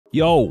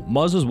Yo,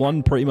 Muzz has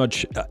won pretty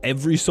much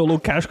every solo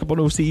Cash Cup on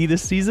OCE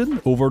this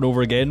season, over and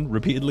over again,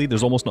 repeatedly.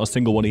 There's almost not a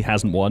single one he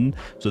hasn't won.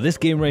 So this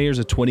game right here is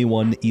a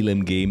 21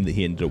 elim game that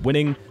he ended up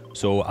winning.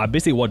 So I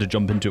basically wanted to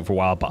jump into it for a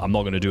while, but I'm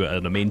not going to do it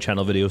in a main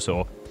channel video,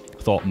 so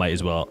I thought might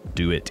as well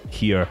do it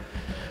here.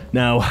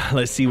 Now,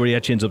 let's see where he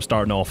actually ends up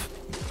starting off.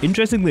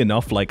 Interestingly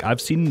enough, like,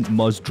 I've seen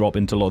Muzz drop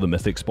into a lot of the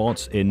mythic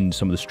spots in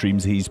some of the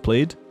streams he's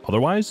played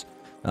otherwise.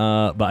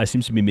 But I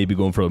seem to be maybe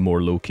going for a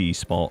more low-key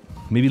spot.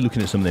 Maybe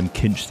looking at some of them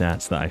kinch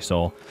stats that I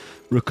saw.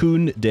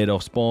 Raccoon, dead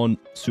off spawn,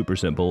 super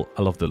simple.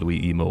 I love the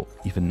Louis emote,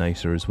 even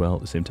nicer as well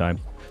at the same time.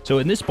 So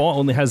in this spot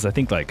only has, I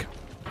think, like,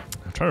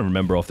 I'm trying to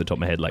remember off the top of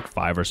my head, like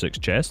 5 or 6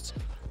 chests.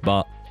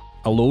 But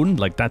alone,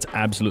 like, that's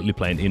absolutely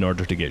plenty in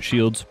order to get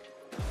shields,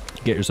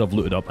 get yourself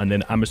looted up, and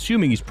then I'm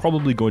assuming he's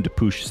probably going to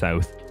push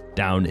south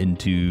down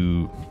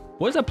into...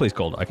 what is that place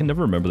called? I can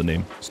never remember the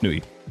name.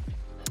 Snooty.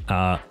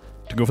 To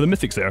go for the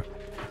mythics there.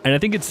 And I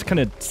think it's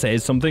kind of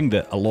says something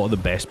that a lot of the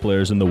best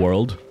players in the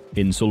world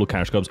in solo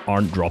cash cups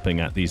aren't dropping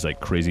at these like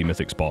crazy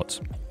mythic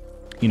spots.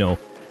 You know,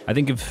 I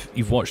think if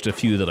you've watched a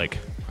few that like,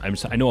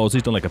 I know I was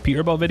just done like a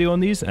Peterbot video on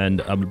these,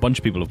 and a bunch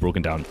of people have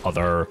broken down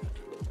other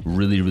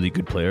really, really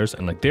good players,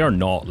 and like they are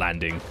not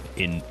landing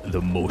in the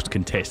most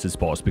contested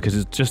spots because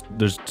it's just,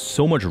 there's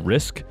so much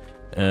risk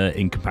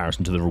in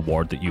comparison to the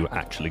reward that you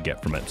actually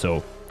get from it.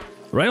 So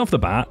right off the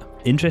bat,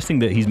 interesting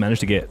that he's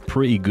managed to get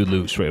pretty good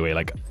loot straight away.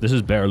 Like, this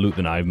is better loot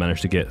than I've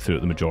managed to get through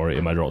the majority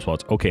of my drop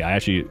spots. Okay, I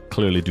actually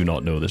clearly do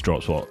not know this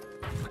drop spot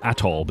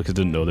at all because I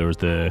didn't know there was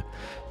the...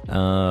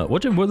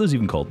 what are those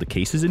even called? The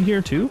cases in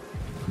here too?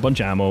 A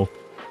bunch of ammo.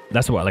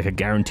 That's what, like a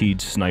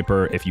guaranteed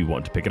sniper if you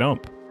want to pick it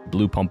up.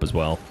 Blue pump as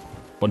well.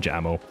 Bunch of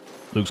ammo.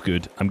 Looks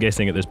good. I'm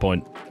guessing at this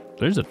point,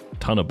 there's a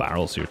ton of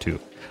barrels here too.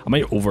 I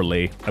might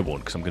overlay. I won't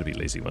because I'm going to be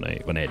lazy when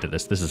I edit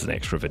this. This is an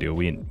extra video.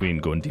 We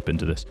ain't going deep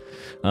into this.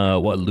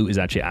 What loot is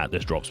actually at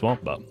this drop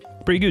spot, but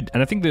pretty good.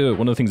 And I think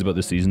one of the things about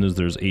this season is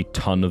there's a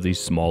ton of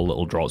these small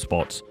little drop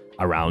spots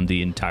around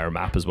the entire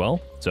map as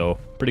well. So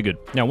pretty good.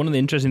 Now, one of the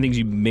interesting things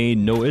you may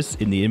notice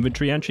in the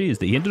inventory entry is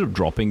that he ended up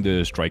dropping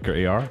the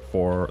Striker AR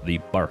for the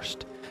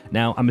burst.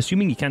 Now, I'm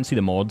assuming you can't see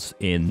the mods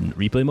in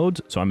replay mode,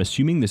 so I'm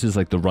assuming this is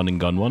like the run and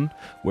gun one,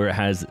 where it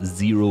has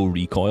 0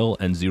 recoil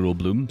and 0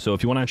 bloom. So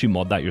if you want to actually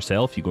mod that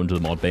yourself, you go into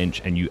the mod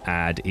bench and you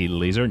add a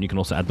laser, and you can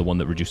also add the one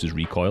that reduces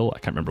recoil. I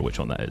can't remember which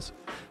one that is.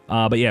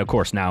 But yeah, of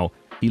course, now,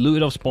 he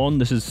looted off spawn.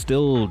 This is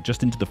still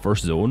just into the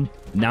first zone.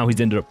 Now he's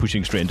ended up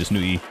pushing straight into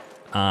Snooty.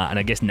 And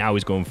I guess now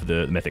he's going for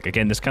the mythic.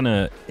 Again, this kind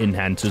of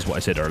enhances what I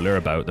said earlier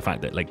about the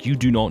fact that, like, you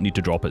do not need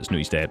to drop at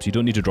Snooty steps. You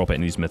don't need to drop at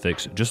any of these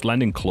mythics. Just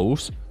landing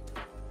close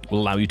will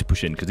allow you to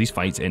push in, because these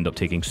fights end up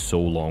taking so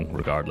long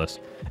regardless.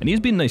 And he's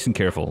been nice and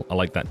careful. I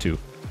like that too.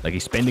 Like,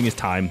 he's spending his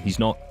time. He's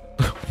not...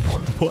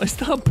 what is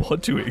that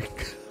bot doing?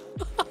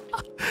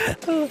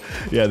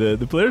 Yeah,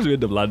 the players who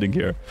end up landing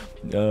here,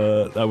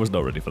 I was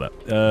not ready for that.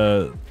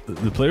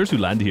 The players who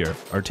land here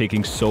are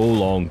taking so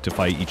long to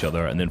fight each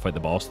other and then fight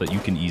the boss that you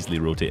can easily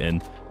rotate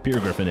in.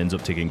 Peter Griffin ends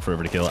up taking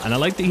forever to kill. And I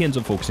like that he ends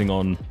up focusing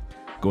on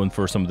going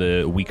for some of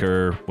the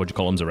weaker,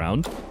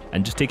 around,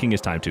 and just taking his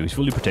time too. He's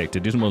fully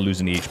protected, doesn't want to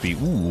lose any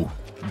HP. Ooh,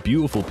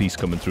 beautiful piece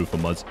coming through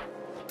from Muzz.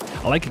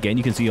 I like, again,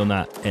 you can see on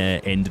that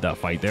end of that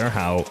fight there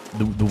how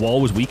the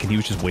wall was weak and he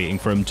was just waiting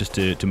for him just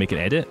to make an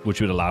edit,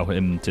 which would allow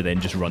him to then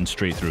just run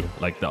straight through.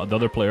 Like the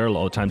other player, a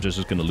lot of times, is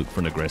just going to look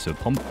for an aggressive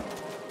pump.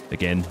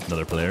 Again,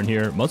 another player in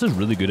here. Muzz is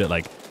really good at,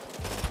 like,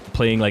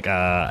 playing like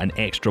an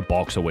extra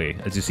box away.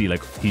 As you see,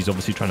 like, he's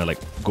obviously trying to, like,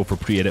 go for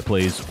pre-edit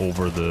plays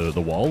over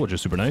the wall, which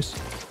is super nice.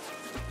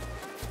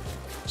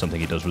 Something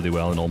he does really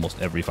well in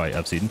almost every fight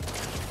I've seen.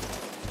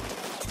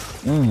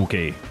 Ooh,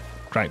 okay.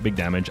 Crack, big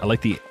damage. I like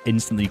the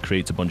instantly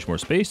creates a bunch more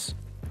space.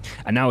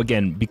 And now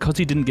again, because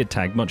he didn't get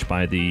tagged much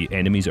by the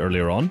enemies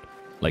earlier on,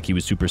 like he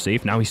was super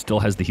safe, now he still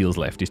has the heals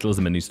left. He still has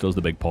the minis, still has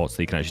the big pots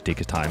that he can actually take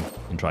his time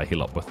and try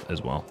heal up with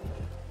as well.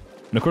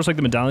 And of course, like,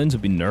 the medallions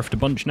have been nerfed a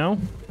bunch now.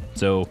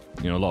 So,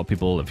 you know, a lot of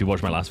people, if you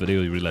watch my last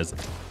video, you realize a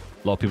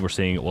lot of people were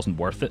saying it wasn't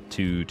worth it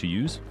to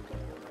use.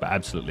 But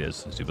absolutely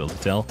is, as you'll be able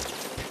to tell.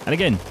 And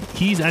again,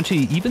 he's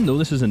actually, even though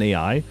this is an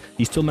AI,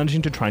 he's still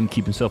managing to try and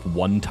keep himself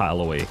one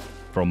tile away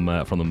from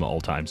them at all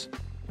times.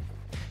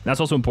 And that's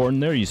also important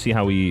there. You see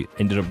how he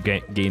ended up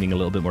gaining a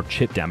little bit more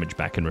chip damage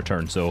back in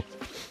return. So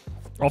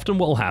often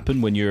what will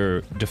happen when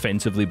you're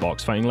defensively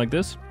box fighting like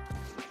this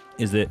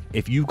is that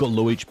if you've got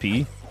low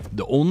HP,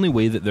 the only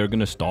way that they're going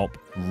to stop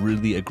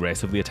really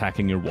aggressively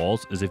attacking your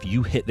walls is if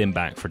you hit them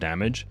back for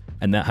damage,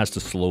 and that has to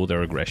slow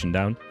their aggression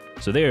down.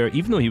 So there,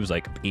 even though he was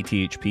like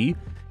 80 HP,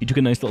 he took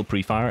a nice little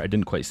pre-fire. I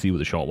didn't quite see what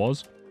the shot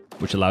was,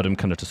 which allowed him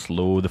kind of to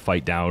slow the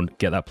fight down,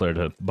 get that player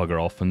to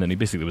bugger off, and then he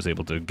basically was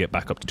able to get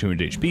back up to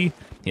 200 HP.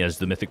 He has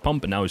the mythic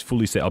pump, and now he's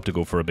fully set up to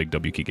go for a big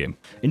W key game.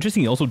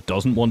 Interesting, he also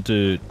doesn't want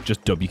to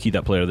just W key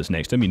that player that's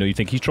next to him. You know, you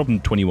think he's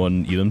dropping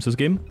 21 elims this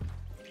game?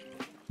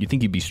 You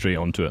think he'd be straight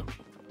onto it.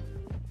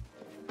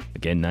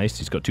 Again, nice.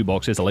 He's got 2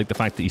 boxes. I like the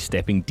fact that he's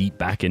stepping deep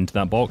back into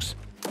that box.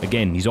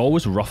 Again, he's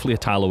always roughly a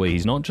tile away.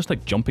 He's not just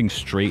like jumping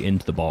straight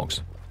into the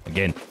box.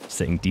 Again,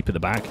 sitting deep at the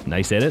back.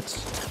 Nice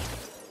edits.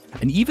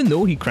 And even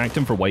though he cracked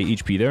him for white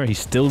HP there, he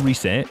still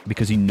reset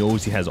because he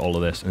knows he has all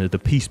of this. And the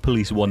Peace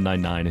Police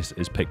 199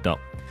 is picked up.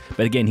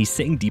 But again, he's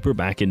sitting deeper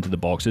back into the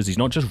boxes. He's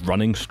not just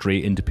running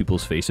straight into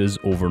people's faces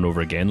over and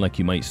over again like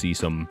you might see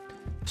some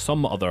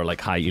other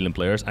like high Elim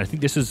players. I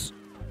think this is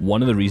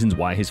one of the reasons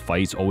why his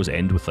fights always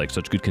end with like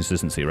such good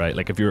consistency, right?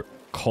 Like if you're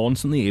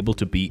constantly able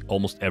to beat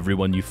almost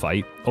everyone you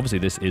fight, obviously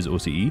this is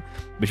OCE,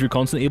 but if you're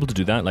constantly able to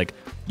do that, like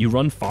you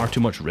run far too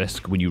much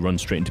risk when you run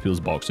straight into people's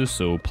boxes.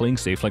 So playing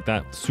safe like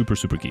that, super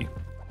key.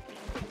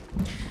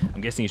 I'm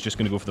guessing he's just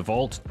going to go for the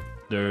vault.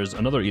 There's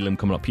another Elim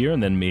coming up here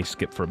and then may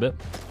skip for a bit.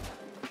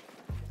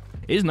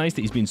 It is nice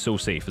that he's been so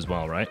safe as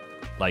well, right?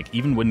 Like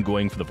even when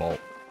going for the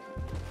vault.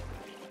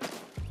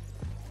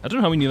 I don't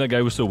know how we knew that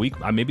guy was so weak.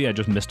 Maybe I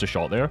just missed a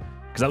shot there.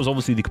 Because that was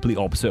obviously the complete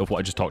opposite of what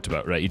I just talked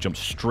about, right? He jumped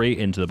straight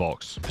into the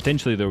box.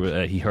 Potentially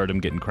there he heard him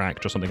getting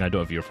cracked or something. I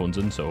don't have earphones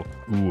in, so...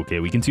 Ooh, okay,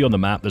 we can see on the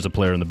map there's a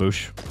player in the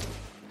bush.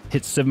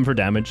 Hits 7 for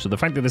damage, so the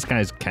fact that this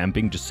guy's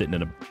camping, just sitting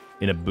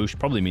in a bush,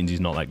 probably means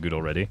he's not that good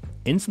already.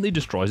 Instantly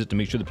destroys it to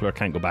make sure the player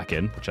can't go back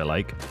in, which I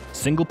like.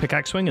 Single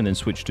pickaxe swing and then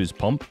switch to his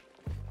pump.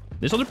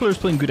 This other player's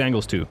playing good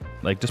angles too.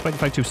 Like, despite the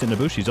fact he was sitting in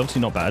a bush, he's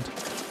obviously not bad.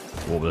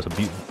 Oh, that's a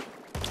beautiful...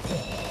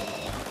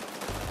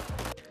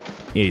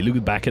 Yeah, he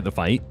looked back at the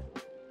fight.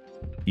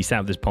 He sat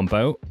with his pump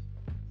out.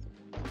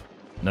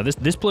 Now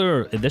this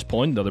player, at this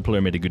point, the other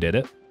player made a good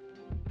edit.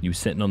 He was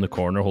sitting on the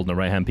corner holding a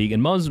right hand peek,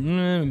 and Muzz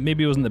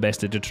maybe wasn't the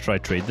best edit to try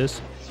trade this.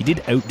 He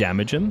did out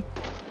damage him,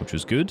 which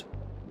was good.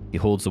 He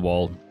holds the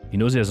wall. He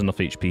knows he has enough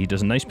HP. He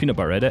does a nice peanut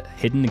butter edit,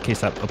 hidden in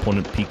case that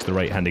opponent peeks the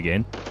right hand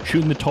again.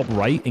 Shooting the top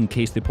right in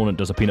case the opponent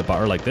does a peanut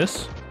butter like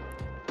this.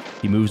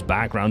 He moves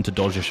back round to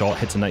dodge a shot,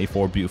 hits a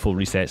 94, beautiful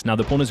resets. Now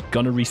the opponent's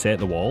gonna reset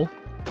the wall.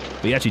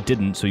 But he actually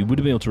didn't, so he would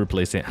have been able to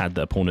replace it had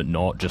the opponent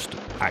not just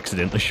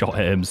accidentally shot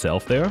at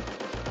himself there.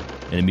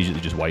 And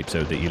immediately just wipes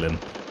out the Elim.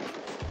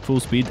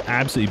 Full speed,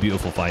 absolutely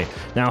beautiful fight.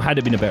 Now, had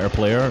it been a better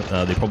player,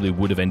 they probably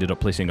would have ended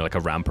up placing like a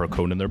ramp or a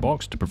cone in their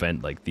box to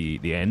prevent like the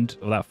end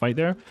of that fight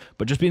there.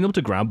 But just being able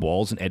to grab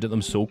walls and edit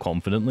them so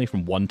confidently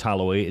from one tile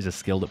away is a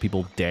skill that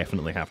people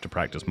definitely have to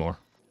practice more.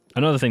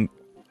 Another thing...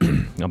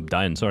 I'm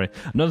dying, sorry.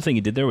 Another thing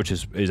he did there, which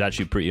is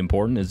actually pretty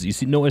important, is you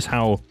see, notice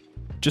how...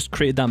 just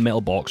created that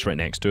metal box right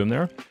next to him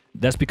there.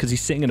 That's because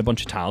he's sitting in a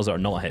bunch of tiles that are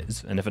not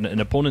his. And if an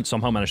opponent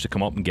somehow managed to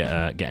come up and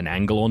get an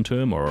angle onto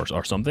him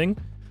or something,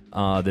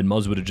 then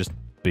Muzz would have just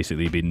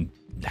basically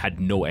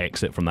had no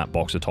exit from that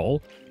box at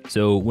all.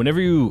 So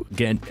whenever you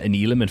get an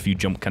Elim, if you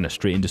jump kind of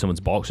straight into someone's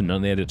box and none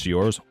of the edits are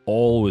yours,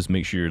 always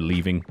make sure you're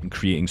leaving and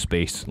creating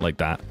space like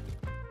that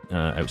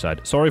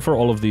outside. Sorry for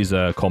all of these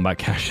combat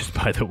caches,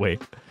 by the way.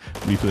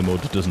 Replay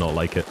mode does not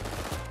like it.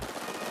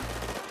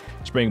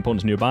 Spraying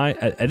opponents nearby.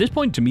 At this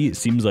point, to me, it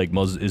seems like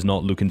Muzz is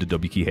not looking to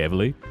W key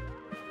heavily.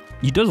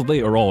 He does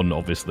later on,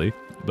 obviously,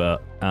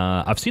 but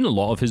I've seen a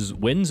lot of his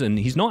wins, and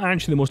he's not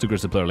actually the most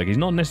aggressive player. Like, he's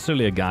not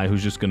necessarily a guy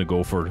who's just going to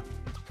go for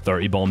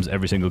 30 bombs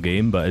every single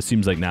game, but it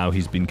seems like now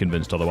he's been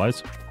convinced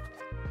otherwise.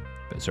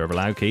 Bit server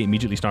lag. Okay,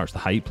 immediately starts the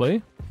height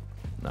play.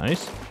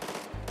 Nice.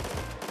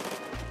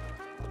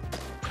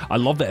 I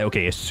love that.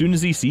 Okay, as soon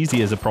as he sees he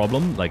has a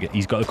problem, like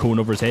he's got a cone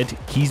over his head,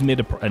 he's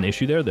made an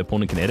issue there, the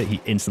opponent can edit,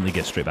 he instantly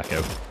gets straight back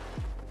out.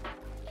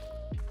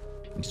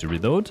 Needs to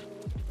reload.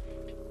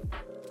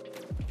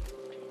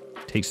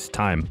 Takes his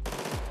time.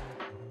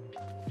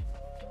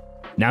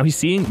 Now he's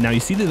seeing, now you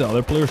see that the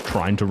other player's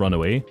trying to run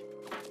away.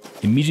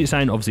 Immediate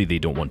sign, obviously they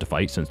don't want to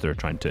fight since they're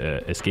trying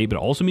to escape, but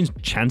it also means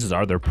chances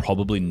are they're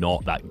probably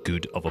not that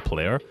good of a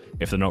player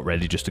if they're not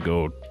ready just to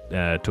go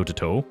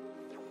toe-to-toe.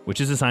 Which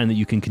is a sign that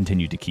you can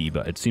continue to key,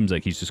 but it seems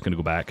like he's just going to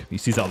go back. He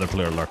sees the other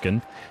player lurking.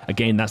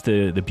 Again, that's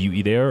the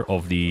beauty there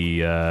of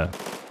the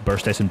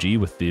burst SMG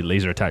with the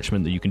laser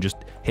attachment, that you can just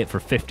hit for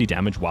 50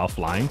 damage while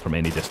flying from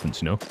any distance,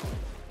 you know?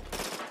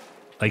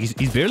 Like,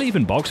 he's barely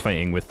even box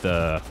fighting with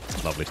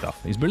lovely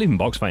stuff. He's barely even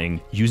box fighting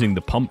using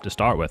the pump to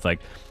start with.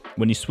 Like,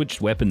 when he switched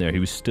weapon there, he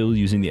was still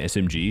using the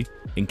SMG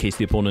in case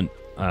the opponent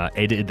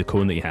edited the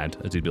cone that he had,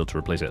 as he'd be able to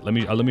replace it. Let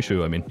me show you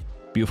what I mean.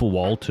 Beautiful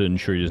wall to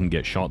ensure he doesn't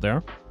get shot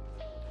there.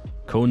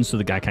 Cones so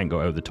the guy can't go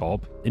out the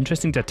top.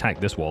 Interesting to attack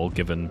this wall,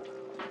 given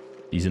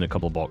he's in a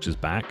couple boxes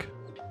back.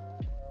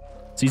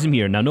 Sees him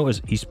here. Now notice,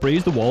 he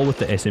sprays the wall with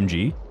the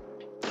SMG,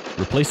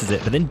 replaces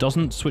it, but then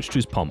doesn't switch to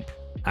his pump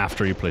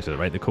after he replaces it,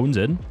 right? The cone's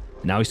in.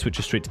 Now he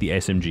switches straight to the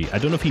SMG. I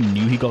don't know if he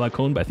knew he got that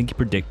cone, but I think he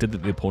predicted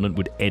that the opponent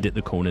would edit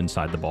the cone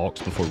inside the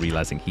box before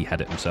realizing he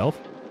had it himself.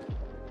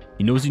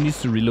 He knows he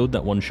needs to reload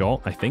that one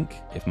shot, I think,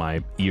 if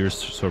my ears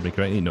serve me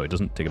correctly. No, it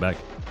doesn't. Take it back.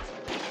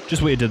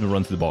 Just waited to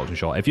run through the box and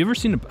shot. Have you ever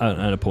seen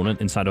an opponent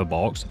inside of a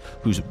box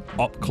who's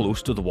up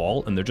close to the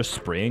wall and they're just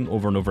spraying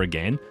over and over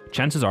again?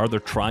 Chances are they're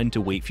trying to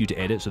wait for you to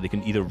edit so they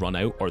can either run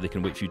out or they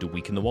can wait for you to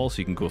weaken the wall so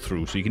you can go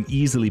through. So you can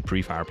easily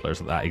pre-fire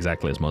players like that,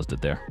 exactly as Muzz did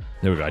there.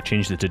 There we go. I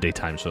changed it to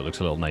daytime so it looks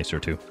a little nicer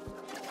too.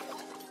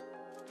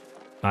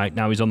 Alright,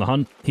 now he's on the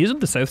hunt. He's on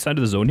the south side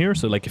of the zone here,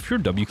 so like if you're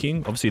W King,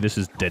 obviously this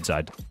is dead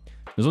side.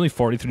 There's only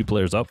 43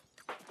 players up.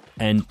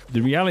 And the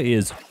reality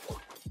is,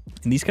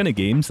 In these kind of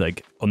games,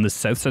 like on the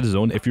south side of the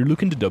zone, if you're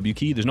looking to W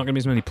key, there's not going to be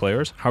as many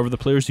players. However, the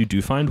players you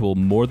do find will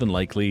more than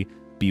likely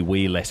be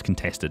way less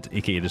contested,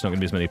 aka there's not going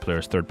to be as many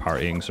players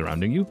third-partying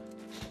surrounding you.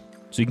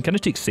 So you can kind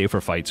of take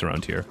safer fights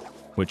around here,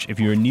 which if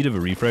you're in need of a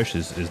refresh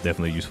is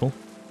definitely useful.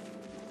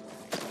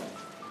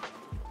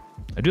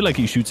 I do like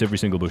he shoots every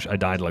single bush. I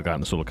died like that in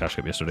the solo cash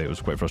cup yesterday. It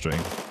was quite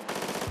frustrating.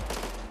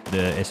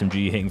 The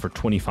SMG hitting for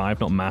 25,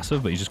 not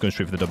massive, but he's just going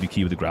straight for the W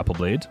key with the grapple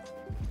blade.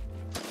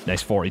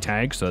 Nice 40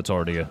 tags, so that's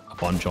already a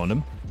bunch on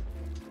him.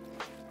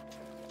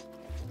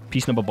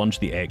 Piecing up a bunch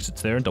of the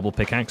exits there, double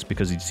pickaxe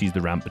because he sees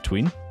the ramp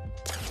between.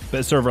 Bit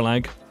of server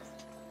lag,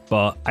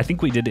 but I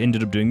think what he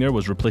ended up doing there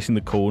was replacing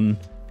the cone,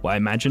 what I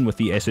imagine, with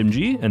the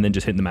SMG, and then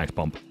just hitting the max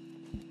pump.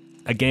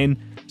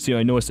 Again, see,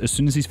 I noticed as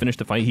soon as he's finished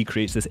the fight, he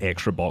creates this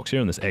extra box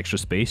here and this extra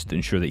space to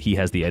ensure that he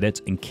has the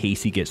edits in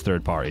case he gets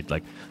third-partied.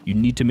 Like, you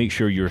need to make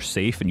sure you're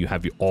safe and you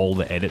have all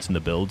the edits and the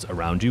builds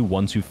around you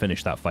once you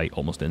finish that fight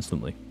almost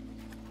instantly.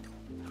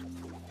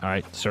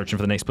 Alright, searching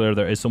for the next player.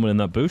 There is someone in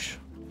that bush. I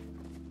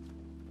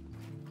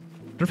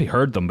don't know if he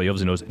heard them, but he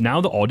obviously knows. Now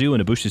the audio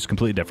in a bush is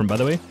completely different, by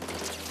the way.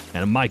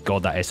 And my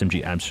god, that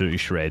SMG absolutely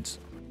shreds.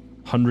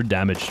 100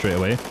 damage straight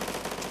away.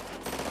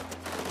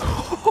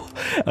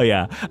 Oh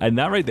yeah, and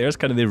that right there is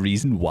kind of the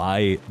reason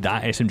why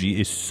that SMG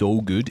is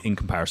so good in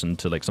comparison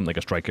to like something like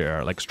a Striker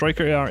AR. Like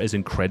Striker AR is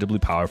incredibly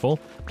powerful,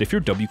 but if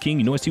you're W keying,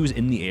 you notice he was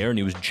in the air and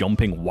he was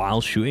jumping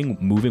while shooting,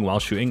 moving while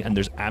shooting, and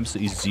there's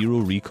absolutely zero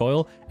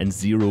recoil and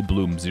zero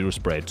bloom, zero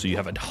spread. So you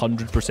have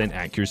 100%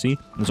 accuracy.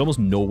 And there's almost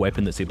no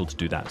weapon that's able to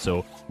do that.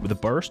 So with a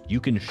burst,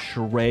 you can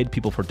shred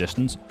people for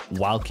distance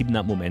while keeping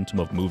that momentum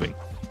of moving.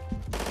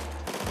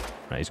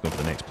 Right, he's going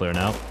for the next player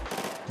now.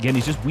 Again,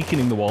 he's just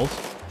weakening the walls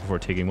before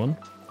taking one.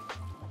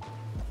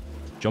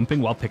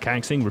 Jumping while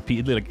pickaxing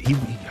repeatedly, like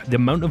the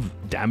amount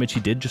of damage he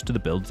did just to the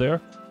builds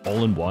there,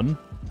 all in one,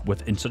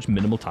 in such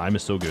minimal time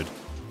is so good.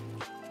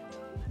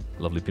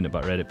 Lovely peanut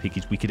butter edit pick.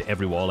 He's weakened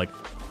every wall. Like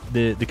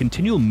the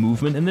continual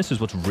movement in this is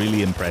what's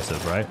really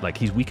impressive, right? Like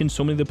he's weakened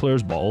so many of the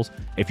players' balls.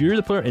 If you're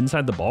the player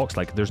inside the box,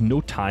 like there's no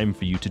time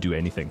for you to do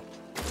anything.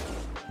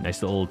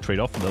 Nice little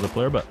trade-off for the other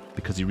player, but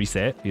because he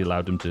reset, he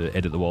allowed him to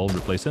edit the wall and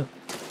replace it.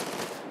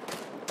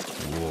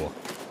 Whoa.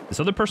 This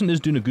other person is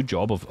doing a good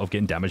job of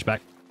getting damage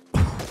back.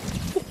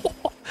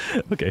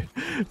 Okay.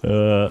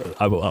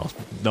 Well,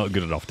 not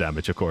good enough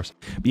damage, of course.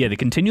 But yeah, the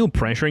continual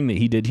pressuring that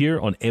he did here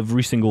on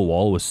every single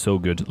wall was so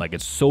good. Like,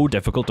 it's so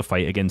difficult to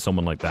fight against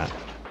someone like that.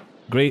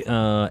 Great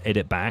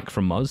edit back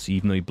from Muzz,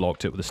 even though he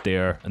blocked it with the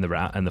stair and the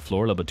rat and the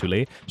floor a little bit too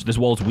late. So this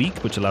wall's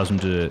weak, which allows him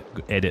to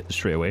edit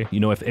straight away. You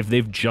know, if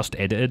they've just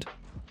edited,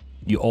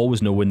 you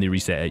always know when they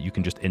reset it, you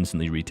can just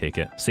instantly retake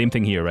it. Same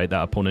thing here, right?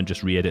 That opponent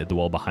just re-edited the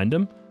wall behind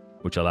him,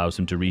 which allows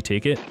him to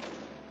retake it.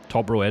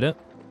 Top row edit.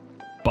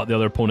 But the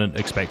other opponent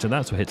expected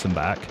that, so hits him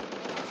back.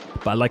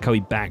 But I like how he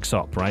backs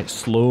up, right?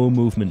 Slow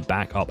movement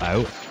back up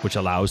out, which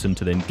allows him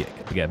to then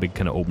get a big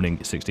kind of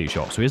opening 68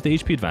 shot. So he has the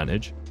HP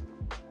advantage.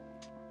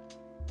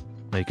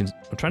 Now you can,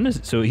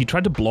 so he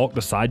tried to block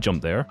the side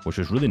jump there, which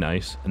was really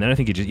nice. And then I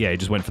think he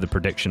just went for the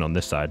prediction on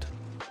this side.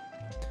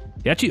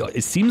 He actually,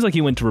 it seems like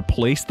he went to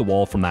replace the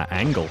wall from that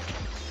angle,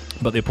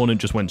 but the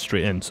opponent just went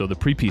straight in. So the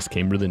pre-piece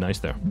came really nice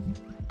there.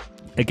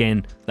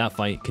 Again, that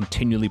fight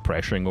continually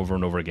pressuring over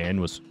and over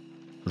again was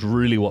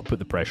really what put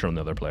the pressure on the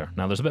other player.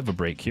 Now, there's a bit of a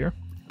break here,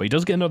 but he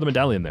does get another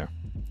medallion there.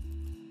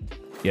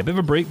 Yeah, a bit of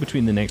a break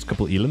between the next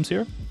couple elims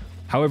here.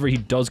 However, he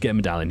does get a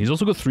medallion. He's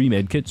also got 3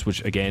 medkits,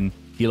 which, again,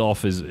 heal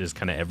off is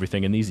kind of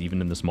everything in these,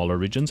 even in the smaller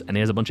regions. And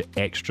he has a bunch of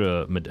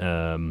extra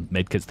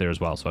medkits there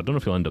as well, so I don't know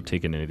if he'll end up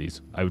taking any of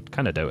these. I would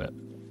kind of doubt it.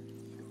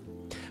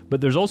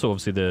 But there's also,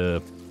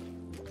 obviously,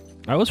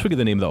 I always forget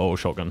the name of the auto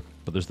shotgun,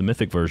 but there's the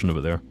mythic version of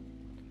it there,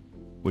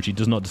 which he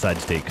does not decide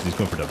to take because he's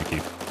going for W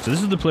key. So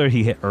this is the player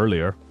he hit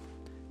earlier.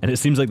 And it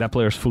seems like that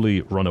player's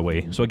fully run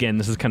away. So again,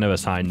 this is kind of a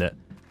sign that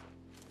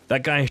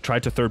that guy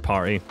tried to third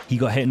party, he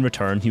got hit in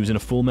return, he was in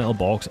a full metal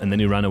box, and then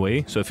he ran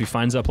away. So if he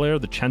finds that player,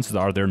 the chances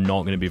are they're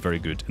not going to be very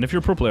good. And if you're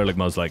a pro player like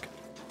Muzz, like,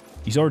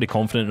 he's already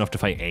confident enough to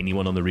fight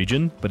anyone on the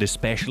region, but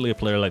especially a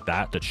player like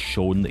that that's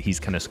shown that he's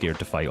kind of scared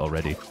to fight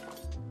already.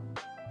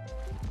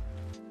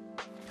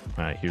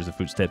 Alright, here's the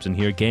footsteps in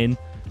here again.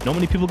 Not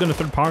many people going to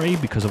third party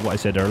because of what I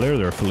said earlier,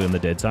 they're fully on the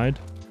dead side.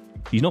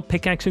 He's not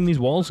pickaxing these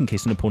walls in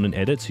case an opponent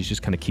edits, he's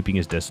just kind of keeping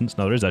his distance.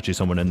 Now there is actually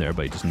someone in there,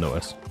 but he doesn't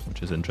notice,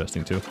 which is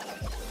interesting too.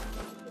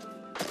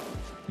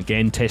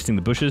 Again, testing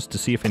the bushes to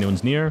see if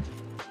anyone's near.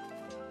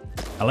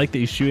 I like that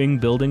he's shooting,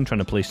 building, trying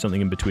to place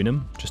something in between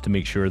him, just to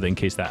make sure that in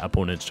case that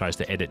opponent tries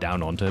to edit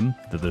down onto him,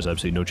 that there's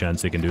absolutely no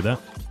chance they can do that.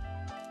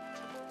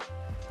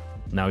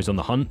 Now he's on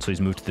the hunt, so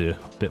he's moved to the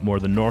bit more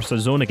of the north side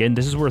zone. Again,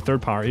 this is where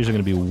third parties are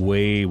going to be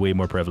way, way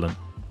more prevalent.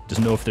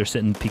 Doesn't know if they're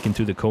sitting peeking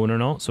through the cone or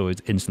not, so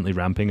it's instantly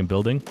ramping and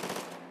building.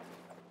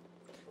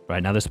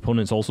 Right, now this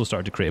opponent's also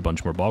started to create a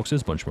bunch more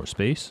boxes, a bunch more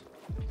space.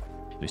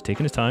 So he's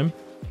taking his time.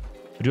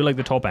 I do like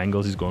the top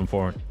angles he's going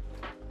for.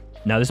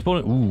 Now this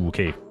opponent... Ooh,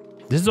 okay.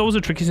 This is always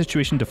a tricky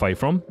situation to fight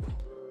from.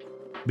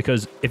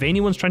 Because if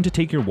anyone's trying to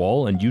take your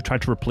wall and you try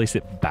to replace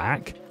it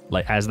back,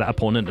 like as that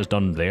opponent has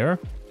done there,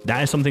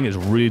 That is something that's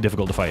really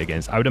difficult to fight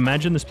against. I would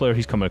imagine this player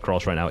he's coming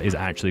across right now is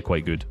actually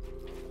quite good.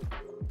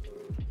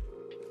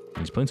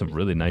 He's playing some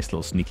really nice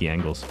little sneaky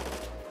angles.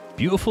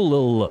 Beautiful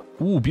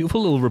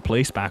little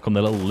replace back on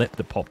the little lip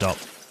that popped up.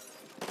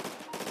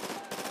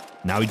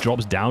 Now he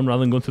drops down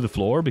rather than going through the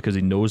floor because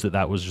he knows that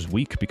that was just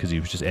weak because he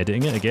was just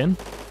editing it again.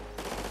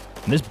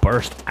 And this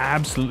burst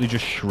absolutely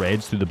just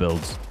shreds through the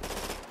builds.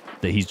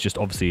 That he's just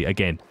obviously,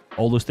 again,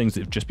 all those things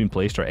that have just been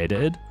placed are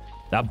edited.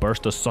 That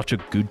burst does such a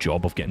good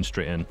job of getting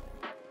straight in.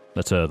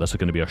 That's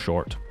going to be a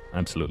short.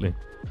 Absolutely.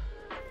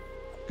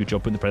 Good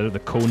job putting the Predator, the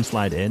cone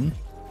slide in.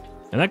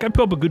 And that guy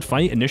put up a good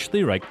fight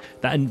initially, right?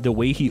 That and the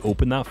way he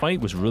opened that fight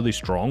was really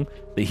strong.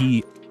 That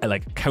he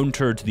like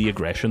countered the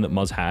aggression that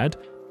Muzz had.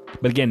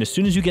 But again, as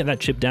soon as you get that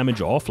chip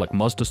damage off, like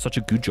Muzz does such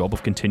a good job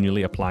of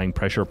continually applying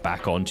pressure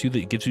back onto you that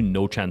it gives you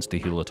no chance to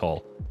heal at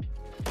all.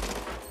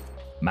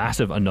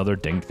 Massive another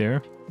dink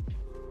there.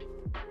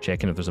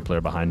 Checking if there's a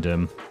player behind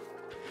him.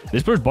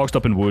 This player's boxed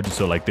up in wood,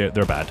 so like they're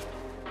bad.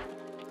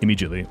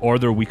 Immediately. Or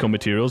they're weak on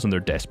materials and they're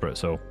desperate,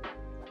 so...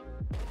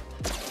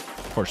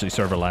 Fortunately,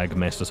 server lag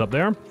messed us up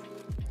there.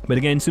 But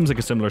again, seems like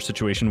a similar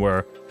situation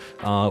where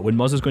when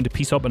Muzz is going to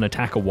piece up and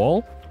attack a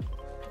wall,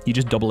 he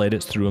just double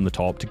edits through on the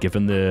top to give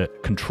him the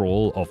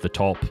control of the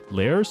top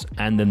layers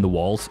and then the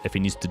walls if he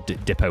needs to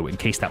dip out in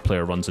case that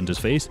player runs into his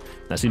face.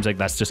 That seems like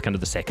that's just kind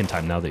of the second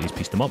time now that he's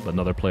pieced them up.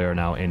 Another player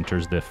now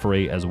enters the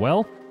fray as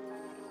well.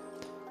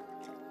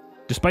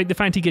 Despite the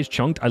fact he gets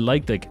chunked, I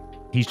like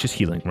he's just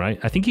healing, right?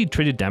 I think he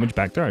traded damage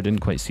back there. I didn't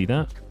quite see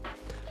that.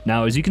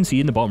 Now, as you can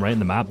see in the bottom right in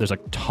the map, there's a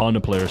ton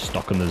of players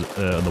stuck on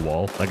the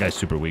wall. That guy's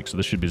super weak, so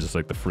this should be just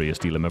like the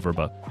freest elim ever.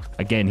 But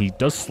again, he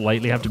does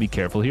slightly have to be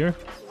careful here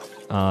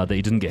that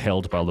he doesn't get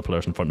held by all the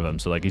players in front of him.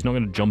 So like, he's not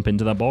going to jump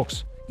into that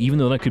box, even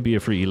though that could be a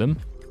free elim.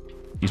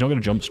 He's not going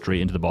to jump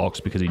straight into the box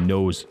because he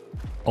knows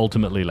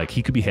ultimately like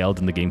he could be held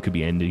and the game could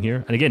be ending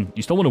here. And again,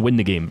 you still want to win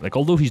the game. Like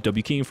although he's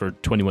W keying for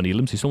 21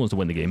 elims, he still wants to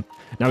win the game.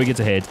 Now he gets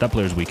ahead. That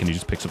player's weak and he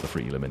just picks up the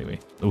free elim anyway.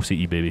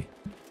 OCE baby.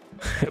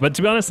 But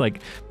to be honest,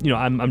 like, you know,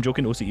 I'm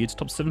joking OCE. It's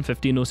top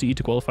 750 in OCE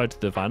to qualify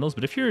to the finals.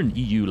 But if you're in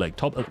EU, like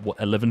top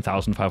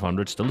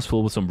 11,500 still is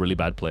full with some really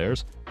bad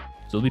players. So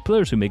there'll be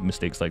players who make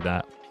mistakes like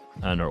that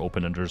and are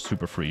open and are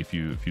super free if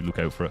you look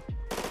out for it.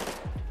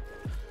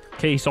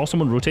 Okay, he saw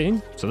someone rotating,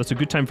 so that's a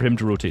good time for him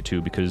to rotate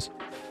too, because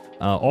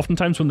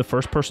oftentimes when the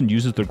first person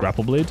uses their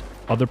grapple blade,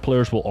 other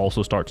players will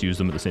also start to use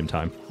them at the same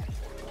time.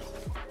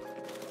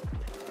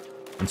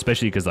 And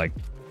especially because, like,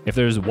 if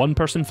there's one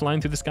person flying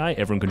through the sky,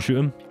 everyone can shoot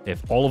him.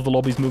 If all of the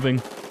lobby's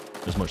moving,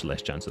 there's much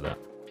less chance of that.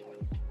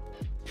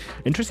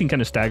 Interesting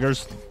kind of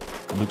staggers.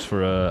 Looks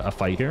for a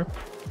fight here.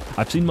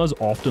 I've seen Muzz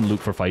often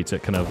look for fights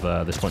at kind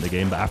of this point in the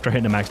game, but after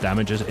hitting a max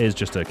damage is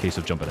just a case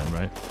of jumping in,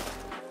 right?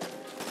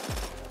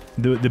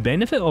 The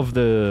benefit of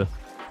the...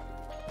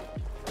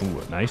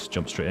 Ooh, nice.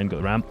 Jump straight in, got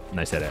the ramp.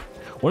 Nice edit.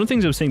 One of the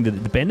things I was saying, the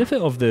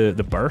benefit of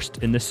the burst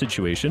in this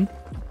situation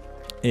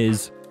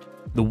is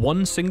the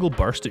one single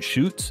burst it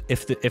shoots,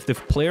 if the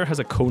player has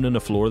a cone on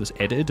the floor that's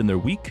edited and they're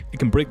weak, it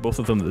can break both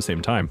of them at the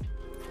same time.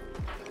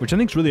 Which I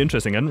think is really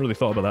interesting. I hadn't really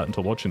thought about that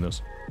until watching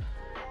this.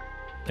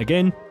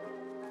 Again.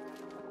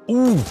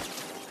 Ooh!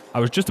 I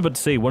was just about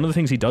to say, one of the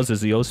things he does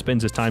is he always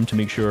spends his time to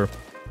make sure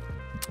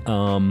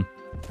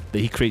that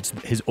he creates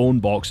his own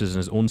boxes and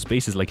his own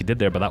spaces like he did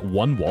there, but that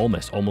one wall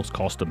miss almost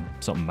cost him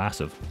something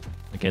massive.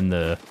 Again,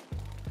 the...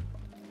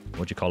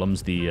 what do you call them?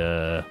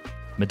 The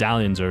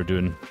medallions are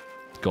doing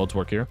God's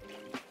work here.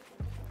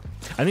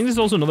 I think this is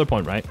also another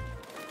point, right?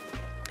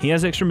 He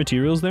has extra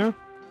materials there,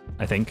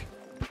 I think.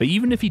 But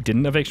even if he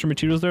didn't have extra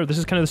materials there, this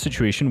is kind of the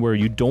situation where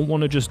you don't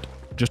want to just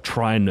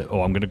try and,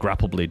 oh, I'm going to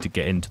grapple blade to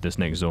get into this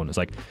next zone. It's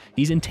like,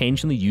 he's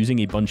intentionally using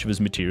a bunch of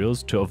his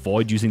materials to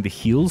avoid using the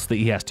heals that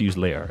he has to use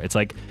later. It's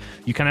like,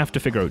 you kind of have to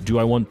figure out, do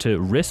I want to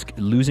risk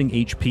losing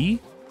HP,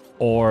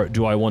 or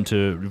do I want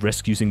to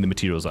risk using the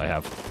materials I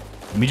have?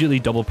 Immediately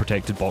double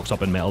protected, box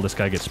up in metal, this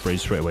guy gets sprayed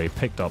straight away,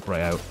 picked up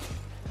right out.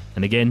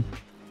 And again,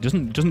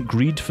 doesn't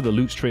greed for the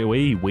loot straight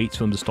away, he waits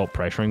for them to stop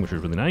pressuring, which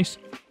is really nice.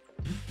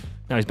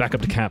 Now he's back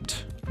up to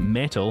capped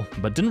metal,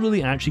 but didn't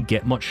really actually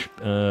get much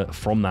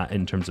from that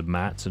in terms of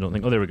mats, I don't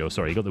think. Oh, there we go,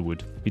 sorry, he got the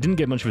wood. He didn't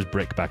get much of his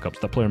brick back up,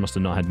 so that player must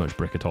have not had much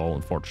brick at all,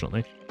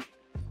 unfortunately.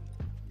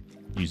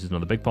 Uses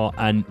another big pot,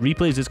 and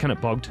replays is kind of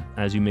bugged,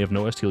 as you may have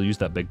noticed. He'll use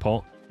that big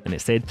pot, and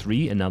it said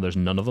 3, and now there's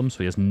none of them, so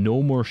he has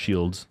no more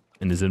shields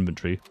in his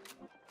inventory.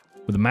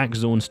 With the max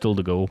zone still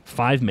to go,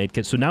 5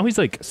 medkits, so now he's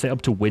like set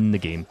up to win the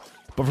game.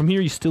 But from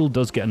here, he still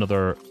does get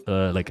another,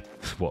 like,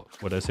 what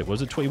did I say?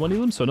 Was it 21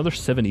 elims? So another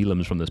 7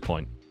 elims from this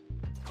point.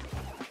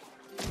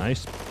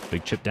 Nice.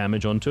 Big chip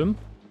damage onto him.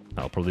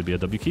 That'll probably be a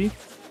W key.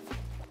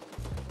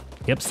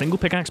 Yep, single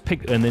pickaxe,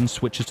 and then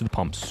switches to the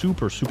pump.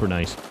 Super, super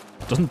nice.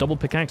 Doesn't double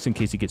pickaxe in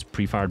case he gets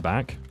pre-fired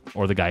back.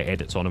 Or the guy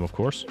edits on him, of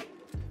course.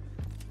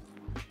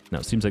 Now,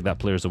 it seems like that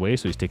player's away,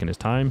 so he's taking his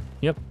time.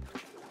 Yep.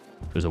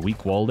 There's a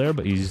weak wall there,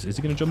 but is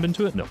he going to jump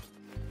into it? No.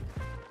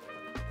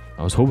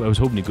 I was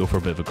hoping he'd go for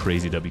a bit of a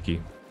crazy W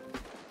key.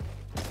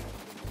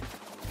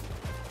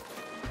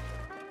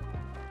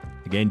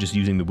 Again, just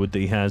using the wood that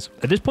he has.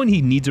 At this point,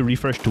 he needs a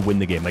refresh to win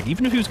the game. Like,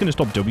 even if he was going to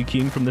stop W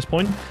keying from this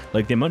point,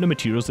 like, the amount of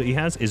materials that he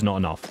has is not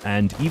enough.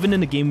 And even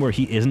in a game where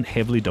he isn't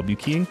heavily W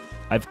keying,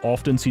 I've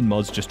often seen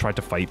mods just try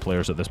to fight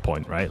players at this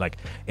point, right? Like,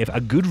 if a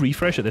good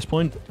refresh at this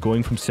point,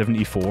 going from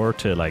 74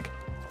 to, like,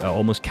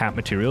 almost cap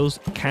materials,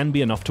 can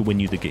be enough to win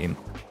you the game.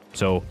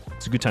 So,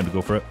 it's a good time to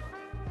go for it.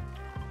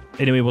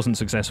 Anyway, wasn't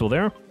successful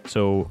there,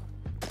 so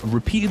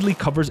repeatedly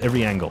covers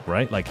every angle,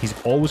 right? Like, he's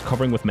always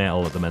covering with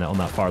metal at the minute on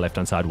that far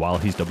left-hand side while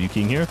he's W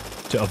keying here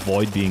to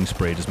avoid being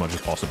sprayed as much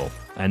as possible.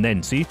 And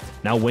then, see,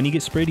 now when he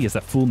gets sprayed, he has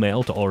that full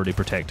metal to already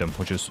protect him,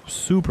 which is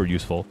super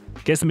useful.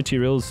 Gets the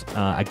materials,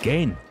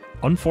 again,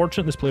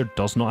 unfortunate this player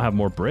does not have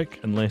more brick,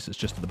 unless it's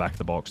just at the back of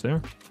the box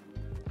there,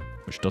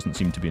 which doesn't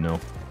seem to be, no.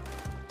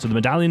 So the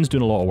medallion's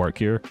doing a lot of work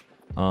here.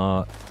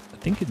 I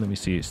think, let me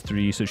see, it's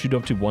 3, so it should go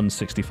up to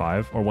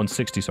 165, or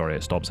 160, sorry,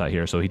 it stops at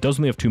here. So he does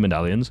only have 2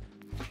 medallions.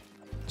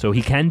 So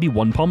he can be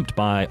one-pumped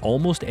by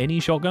almost any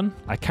shotgun.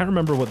 I can't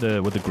remember what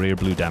the grey or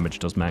blue damage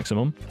does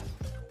maximum.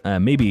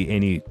 Maybe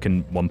any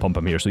can one-pump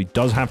him here, so he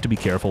does have to be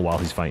careful while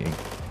he's fighting.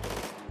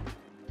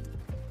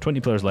 20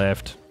 players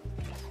left.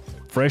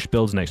 Fresh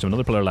builds next to him,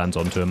 another player lands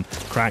onto him.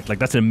 Cracked, like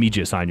that's an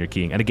immediate sign you're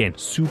keying. And again,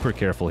 super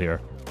careful here.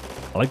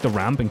 I like the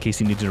ramp in case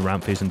he needed a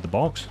ramp face into the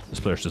box. This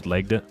player's just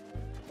legged it.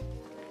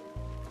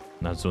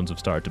 Now zones have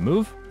started to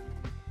move.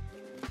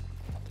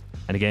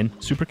 And again,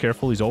 super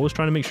careful. He's always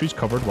trying to make sure he's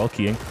covered while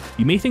keying.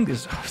 You may think,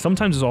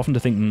 sometimes it's often to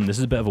think, this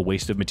is a bit of a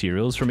waste of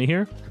materials for me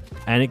here.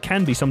 And it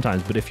can be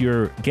sometimes, but if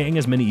you're getting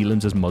as many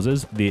elims as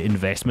Muzzes, the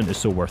investment is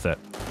so worth it.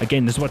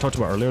 Again, this is what I talked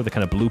about earlier, the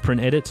kind of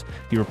blueprint edits.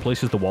 He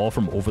replaces the wall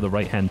from over the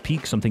right-hand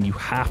peak, something you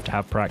have to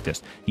have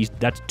practiced.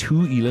 That's 2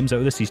 elims out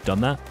of this. He's done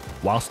that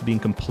whilst being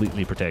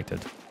completely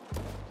protected.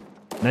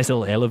 Nice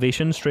little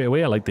elevation straight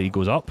away. I like that he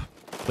goes up.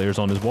 Player's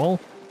on his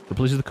wall.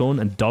 Replaces the cone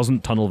and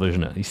doesn't tunnel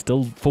vision it. He's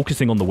still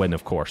focusing on the win,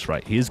 of course,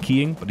 right? He is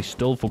keying, but he's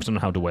still focusing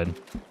on how to win.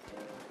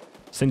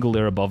 Single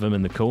layer above him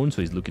in the cone,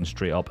 so he's looking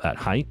straight up at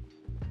height.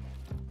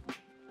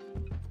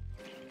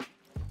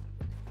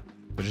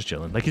 But just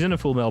chilling. Like, he's in a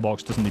full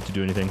mailbox, doesn't need to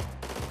do anything.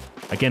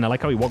 Again, I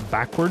like how he walked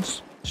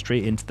backwards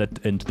straight into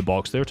the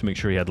box there to make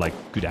sure he had, like,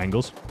 good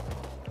angles.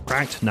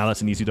 Cracked. Now that's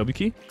an easy W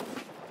key.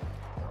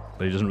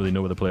 But he doesn't really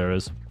know where the player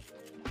is. So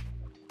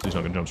he's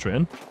not going to jump straight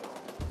in.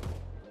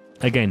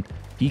 Again,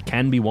 he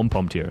can be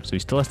one-pumped here, so he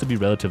still has to be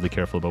relatively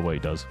careful about what he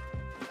does.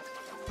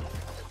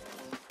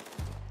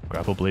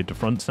 Grapple blade to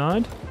front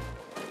side.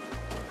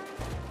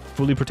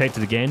 Fully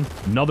protected again.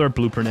 Another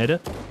blueprint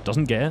edit.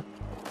 Doesn't get it.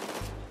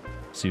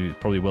 See,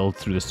 probably will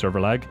through the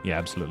server lag. Yeah,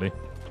 absolutely.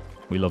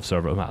 We love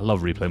server. I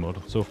love replay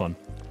mode. So fun.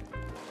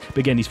 But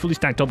again, he's fully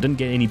stacked up. Didn't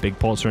get any big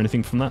pots or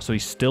anything from that, so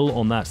he's still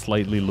on that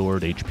slightly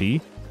lowered HP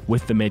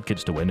with the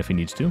medkits to win if he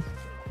needs to.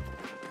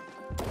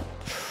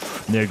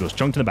 And there he goes,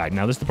 chunked in the back.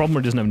 Now, this is the problem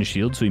where he doesn't have any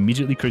shield, so he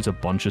immediately creates a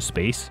bunch of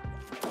space.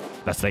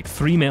 That's like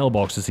 3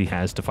 mailboxes he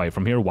has to fight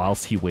from here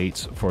whilst he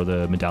waits for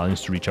the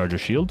medallions to recharge his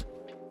shield.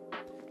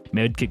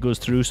 Medkit goes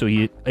through, so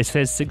it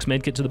says 6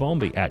 medkit to the bomb,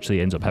 but he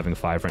actually ends up having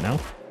 5 right now.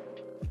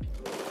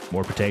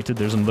 More protected.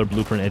 There's another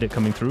blueprint edit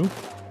coming through.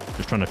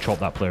 Just trying to chop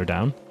that player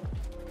down.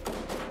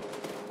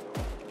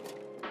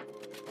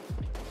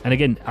 And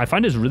again, I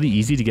find it's really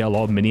easy to get a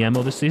lot of mini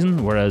ammo this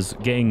season, whereas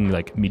getting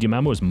like medium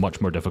ammo is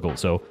much more difficult.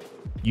 So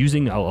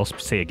using, I'll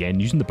say again,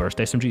 using the burst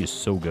SMG is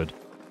so good.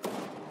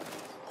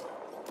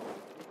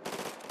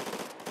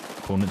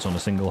 Opponent's on a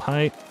single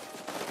height.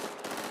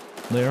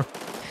 There.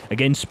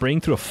 Again,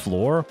 spraying through a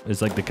floor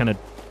is like the kind of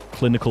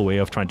clinical way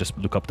of trying to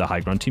look up the high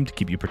ground team to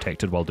keep you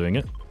protected while doing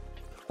it.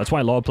 That's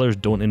why a lot of players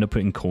don't end up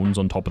putting cones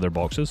on top of their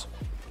boxes.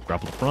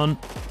 Grapple to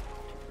front.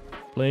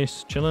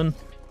 Place, chilling.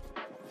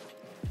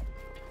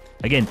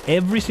 Again,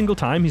 every single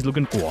time he's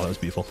looking... Oh, that was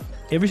beautiful.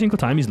 Every single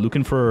time he's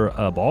looking for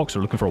a box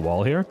or looking for a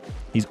wall here,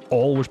 he's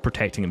always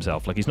protecting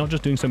himself. Like, he's not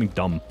just doing something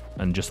dumb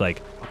and just,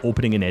 like,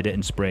 opening an edit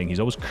and spraying. He's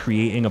always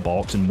creating a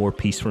box and more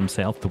peace for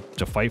himself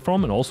to fight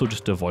from and also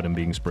just to avoid him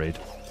being sprayed.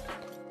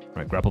 All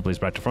right, grapple plays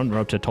back to front. We're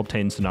up to top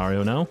 10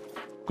 scenario now.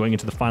 Going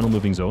into the final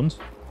moving zones.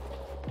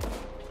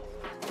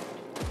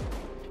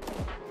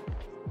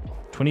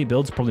 28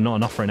 builds, probably not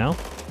enough right now.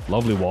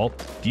 Lovely wall.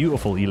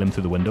 Beautiful elim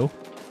through the window.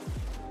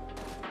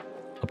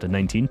 Up to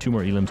 19, 2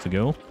 more elims to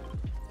go.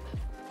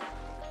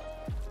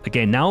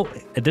 Again, now,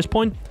 at this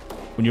point,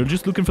 when you're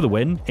just looking for the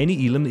win,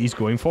 any elim that he's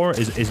going for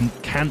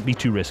can't be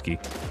too risky.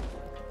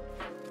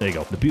 There you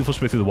go, the beautiful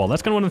spray through the wall.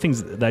 That's kind of one of the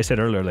things that I said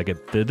earlier, like,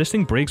 this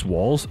thing breaks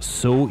walls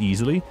so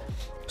easily.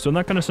 So in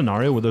that kind of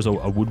scenario where there's a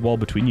wood wall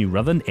between you,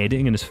 rather than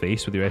editing in his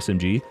face with your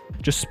SMG,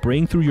 just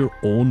spraying through your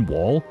own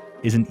wall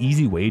is an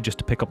easy way just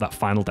to pick up that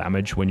final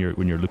damage when you're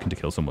looking to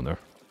kill someone there.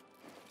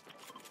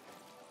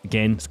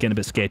 Again, it's getting a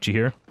bit sketchy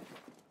here.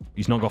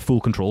 He's not got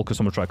full control because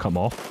someone tried to cut him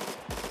off.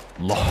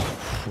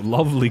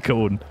 Lovely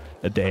cone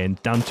at the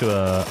end. Down to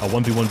a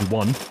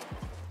 1v1v1.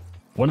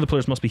 One of the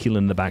players must be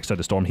healing in the backside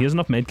of Storm. He has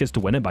enough medkits to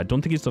win it, but I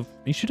don't think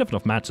he should have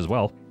enough mats as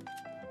well.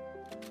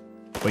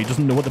 But he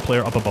doesn't know what the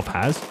player up above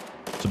has.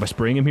 So by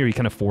spraying him here, he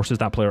kind of forces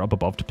that player up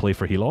above to play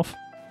for heal off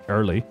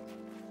early.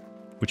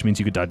 which means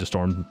you could die to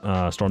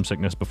Storm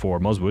Sickness before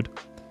Muzz would.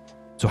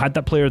 So had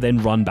that player then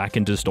run back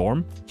into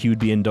Storm, he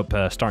would end up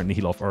starting to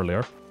heal off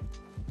earlier.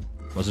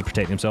 Muzz is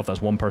protecting himself.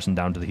 That's one person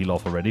down to the heal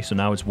off already. So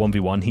now it's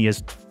 1v1. He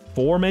has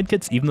 4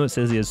 medkits, even though it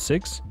says he has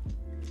 6.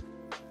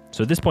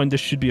 So at this point, this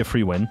should be a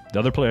free win. The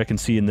other player I can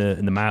see in the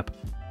map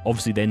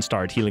obviously then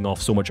started healing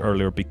off so much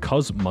earlier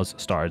because Muzz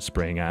started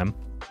spraying at him.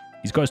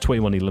 He's got his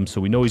 21 Elim, so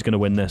we know he's going to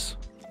win this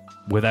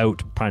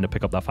without trying to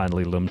pick up that final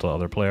Elim to the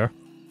other player.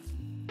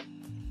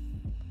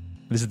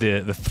 This is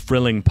the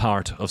thrilling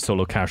part of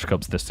solo Cash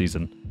Cups this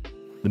season.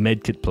 The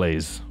medkit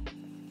plays.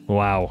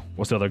 Wow.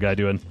 What's the other guy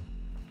doing?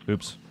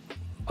 Oops.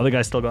 Other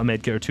guy's still got a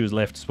medkit or 2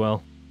 left as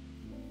well.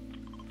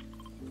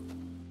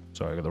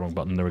 Sorry, I got the wrong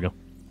button. There we go.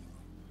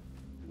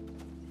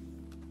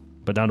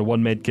 But down to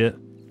 1 medkit.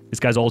 This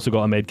guy's also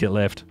got a medkit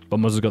left, but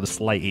Muzz has got the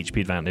slight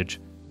HP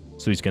advantage.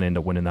 So he's going to end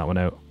up winning that one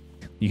out.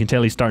 You can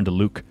tell he's starting to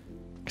look,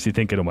 because he's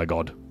thinking, oh my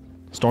god.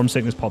 Storm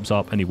Sickness pops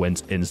up and he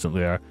wins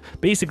instantly there.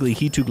 Basically,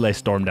 he took less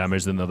storm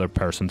damage than the other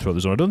person throughout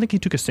the zone. I don't think he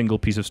took a single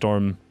piece of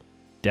storm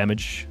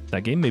damage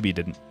that game. Maybe he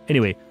didn't.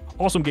 Anyway,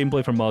 awesome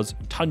gameplay from Muzz.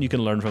 Ton you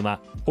can learn from that.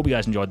 Hope you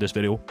guys enjoyed this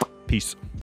video. Peace.